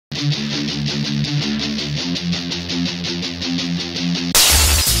Hey,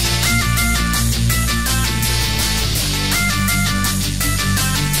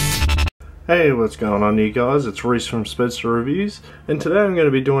 what's going on you guys? It's Reese from Speedster Reviews, and today I'm going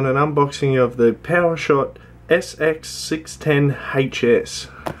to be doing an unboxing of the PowerShot SX610HS.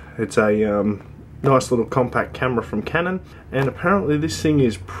 It's a nice little compact camera from Canon, and apparently this thing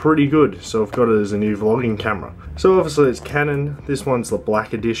is pretty good, so I've got it as a new vlogging camera. So obviously it's Canon, this one's the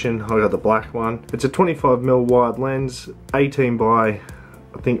black edition, I got the black one. It's a 25mm wide lens, 18 by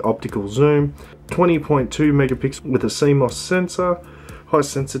I think optical zoom, 20.2 megapixel with a CMOS sensor, high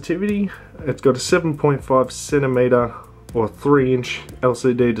sensitivity. It's got a 7.5cm or 3-inch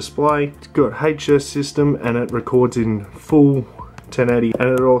LCD display. It's got HS system and it records in full 1080,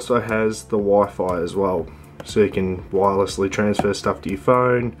 and it also has the Wi-Fi as well, so you can wirelessly transfer stuff to your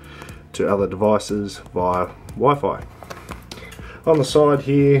phone, to other devices via Wi-Fi. On the side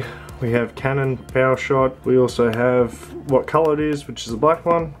here we have Canon PowerShot. We also have what colour it is, which is the black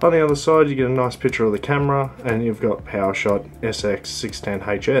one. On the other side you get a nice picture of the camera, and you've got PowerShot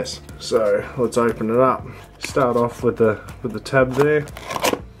SX610HS. So let's open it up. Start off with the tab there.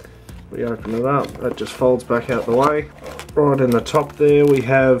 We open it up, that just folds back out the way. Right in the top there we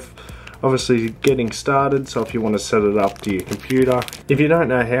have obviously getting started, so if you want to set it up to your computer. If you don't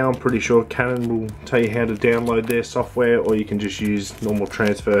know how, I'm pretty sure Canon will tell you how to download their software, or you can just use normal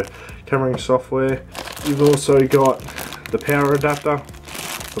transfer camera software. You've also got the power adapter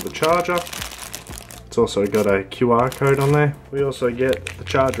for the charger. It's also got a QR code on there. We also get the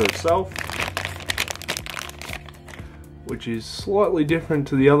charger itself, which is slightly different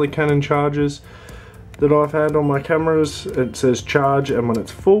to the other Canon chargers that I've had on my cameras. It says charge, and when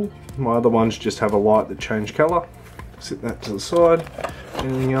it's full. My other ones just have a light that change colour. Set that to the side.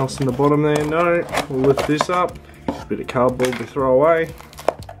 Anything else in the bottom there? No. We'll lift this up. A bit of cardboard to throw away.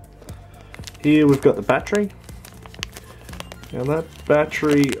 Here we've got the battery. Now that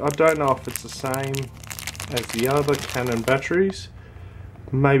battery, I don't know if it's the same as the other Canon batteries.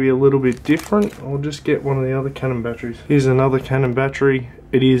 Maybe a little bit different. I'll just get one of the other Canon batteries. Here's another Canon battery.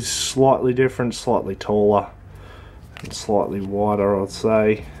 It is slightly different, slightly taller and slightly wider, I'd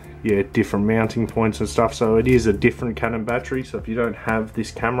say. Yeah, different mounting points and stuff, so it is a different Canon battery. So if you don't have this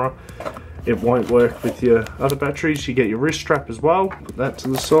camera, it won't work with your other batteries. You get your wrist strap as well. Put that to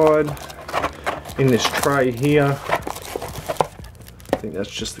the side. In this tray here, I think that's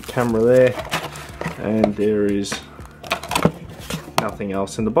just the camera there, and there is nothing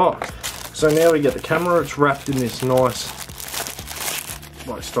else in the box. So now we get the camera. It's wrapped in this nice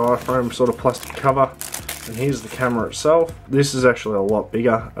like styrofoam sort of plastic cover. And here's the camera itself. This is actually a lot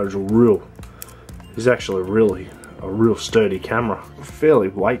bigger. It's actually really a real sturdy camera. Fairly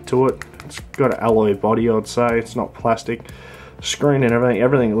weight to it. It's got an alloy body, I'd say. It's not plastic. Screen and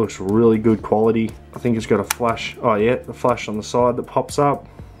everything looks really good quality. I think it's got a flash. Oh yeah, the flash on the side that pops up.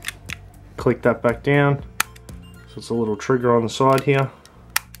 Click that back down. So it's a little trigger on the side here.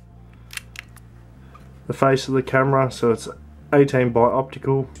 The face of the camera, so it's 18 by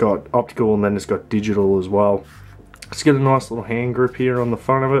optical. It's got optical and then it's got digital as well. It's got a nice little hand grip here on the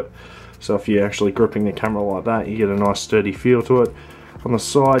front of it, so if you're actually gripping the camera like that, you get a nice sturdy feel to it. On the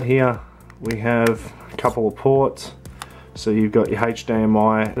side here we have a couple of ports. So you've got your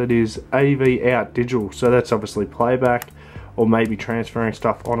HDMI, that is AV out digital, so that's obviously playback or maybe transferring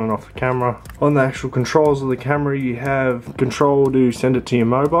stuff on and off the camera. On the actual controls of the camera, you have control to send it to your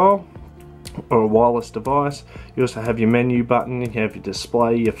mobile or a wireless device. You also have your menu button, you have your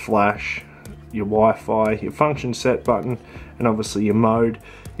display, your flash, your Wi-Fi, your function set button, and obviously your mode.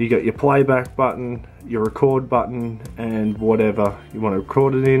 You got your playback button, your record button, and whatever you want to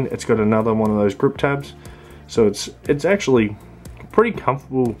record it in. It's got another one of those grip tabs, so it's actually pretty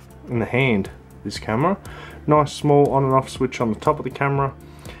comfortable in the hand, this camera. Nice small on and off switch on the top of the camera.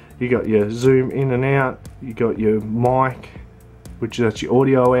 You got your zoom in and out, you got your mic, which is your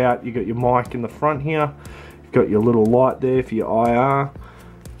audio out, you got your mic in the front here, you've got your little light there for your IR.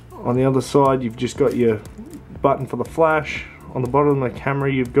 On the other side you've just got your button for the flash. On the bottom of the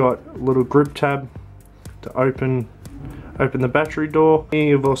camera you've got a little grip tab to open the battery door. Here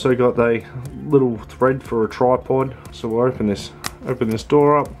you've also got a little thread for a tripod, so we'll open this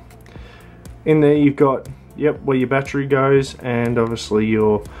door up. In there you've got where your battery goes, and obviously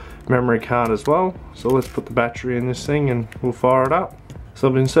your memory card as well. So let's put the battery in this thing and we'll fire it up. So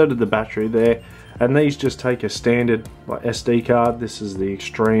I've inserted the battery there, and these just take a standard like SD card. This is the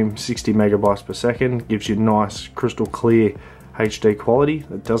extreme 60 megabytes per second. Gives you nice crystal clear HD quality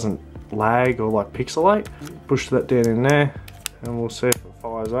that doesn't lag or like pixelate. Push that down in there and we'll see if it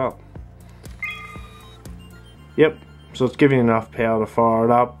fires up. Yep, So it's giving enough power to fire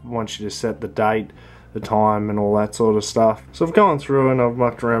it up. I want you to set the date, the time and all that sort of stuff. So I've gone through and I've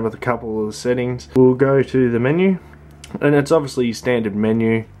mucked around with a couple of the settings. We'll go to the menu, and it's obviously your standard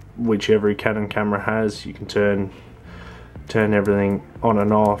menu which every Canon camera has. You can turn everything on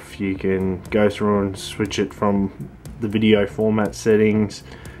and off. You can go through and switch it from the video format settings.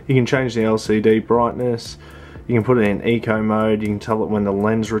 You can change the LCD brightness. You can put it in eco mode. You can tell it when the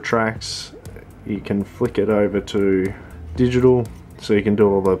lens retracts. You can flick it over to digital, so you can do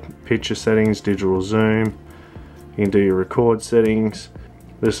all the picture settings, digital zoom. You can do your record settings.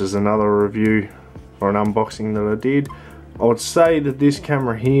 This is another review or an unboxing that I did. I would say that this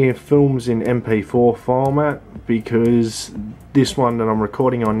camera here films in MP4 format, because this one that I'm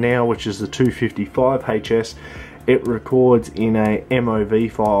recording on now, which is the 255HS, it records in a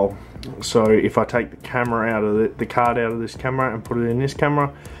MOV file. So if I take the camera out of the card out of this camera and put it in this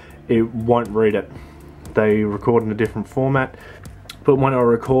camera, it won't read it. They record in a different format. But when I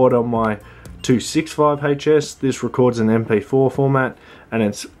record on my 265HS, this records in MP4 format, and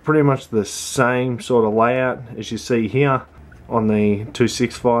it's pretty much the same sort of layout as you see here on the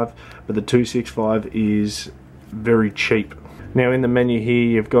 265, but the 265 is very cheap. Now in the menu here,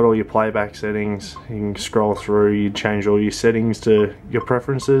 you've got all your playback settings. You can scroll through, you change all your settings to your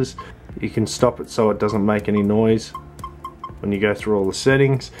preferences. You can stop it so it doesn't make any noise when you go through all the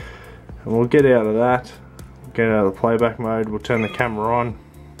settings. And we'll get out of that, get out of the playback mode, we'll turn the camera on,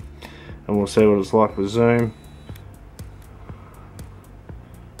 and we'll see what it's like with zoom.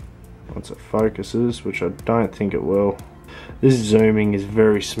 Once it focuses, which I don't think it will. This zooming is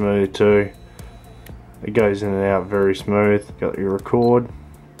very smooth too. It goes in and out very smooth. Got your recording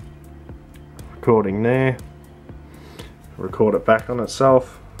there. Record it back on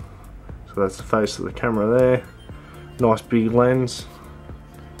itself. So that's the face of the camera there. Nice big lens.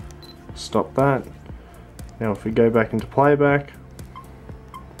 Stop that. Now if we go back into playback.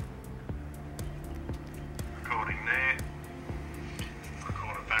 Recording there.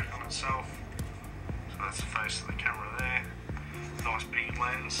 Record it back on itself. So that's the face of the camera there. Nice big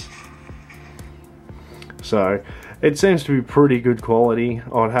lens. So it seems to be pretty good quality.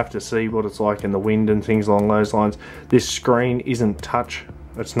 I'd have to see what it's like in the wind and things along those lines. This screen isn't touch.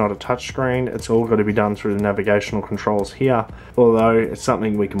 It's not a touch screen. It's all got to be done through the navigational controls here. Although it's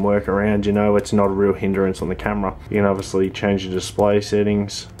something we can work around, you know, it's not a real hindrance on the camera. You can obviously change your display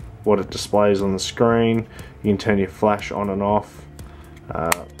settings, what it displays on the screen. You can turn your flash on and off.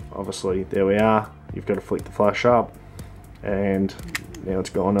 Obviously, there we are. You've got to flick the flash up, and now it's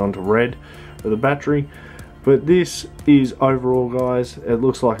gone on to red for the battery. But this is overall, guys, it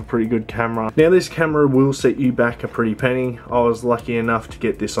looks like a pretty good camera. Now this camera will set you back a pretty penny. I was lucky enough to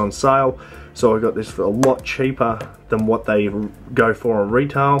get this on sale, so I got this for a lot cheaper than what they go for on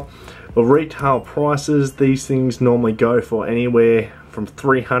retail. Well, retail prices, these things normally go for anywhere from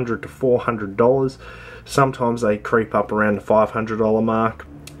 $300 to $400. Sometimes they creep up around the $500 mark.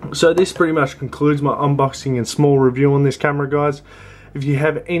 So this pretty much concludes my unboxing and small review on this camera, guys. If you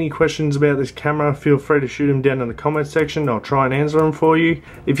have any questions about this camera, feel free to shoot them down in the comment section. I'll try and answer them for you.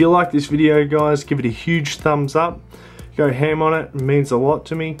 If you like this video, guys, give it a huge thumbs up. Go ham on it, means a lot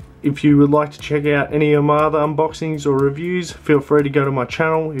to me. If you would like to check out any of my other unboxings or reviews, feel free to go to my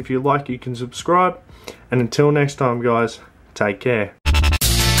channel. If you like, you can subscribe. And until next time, guys, take care.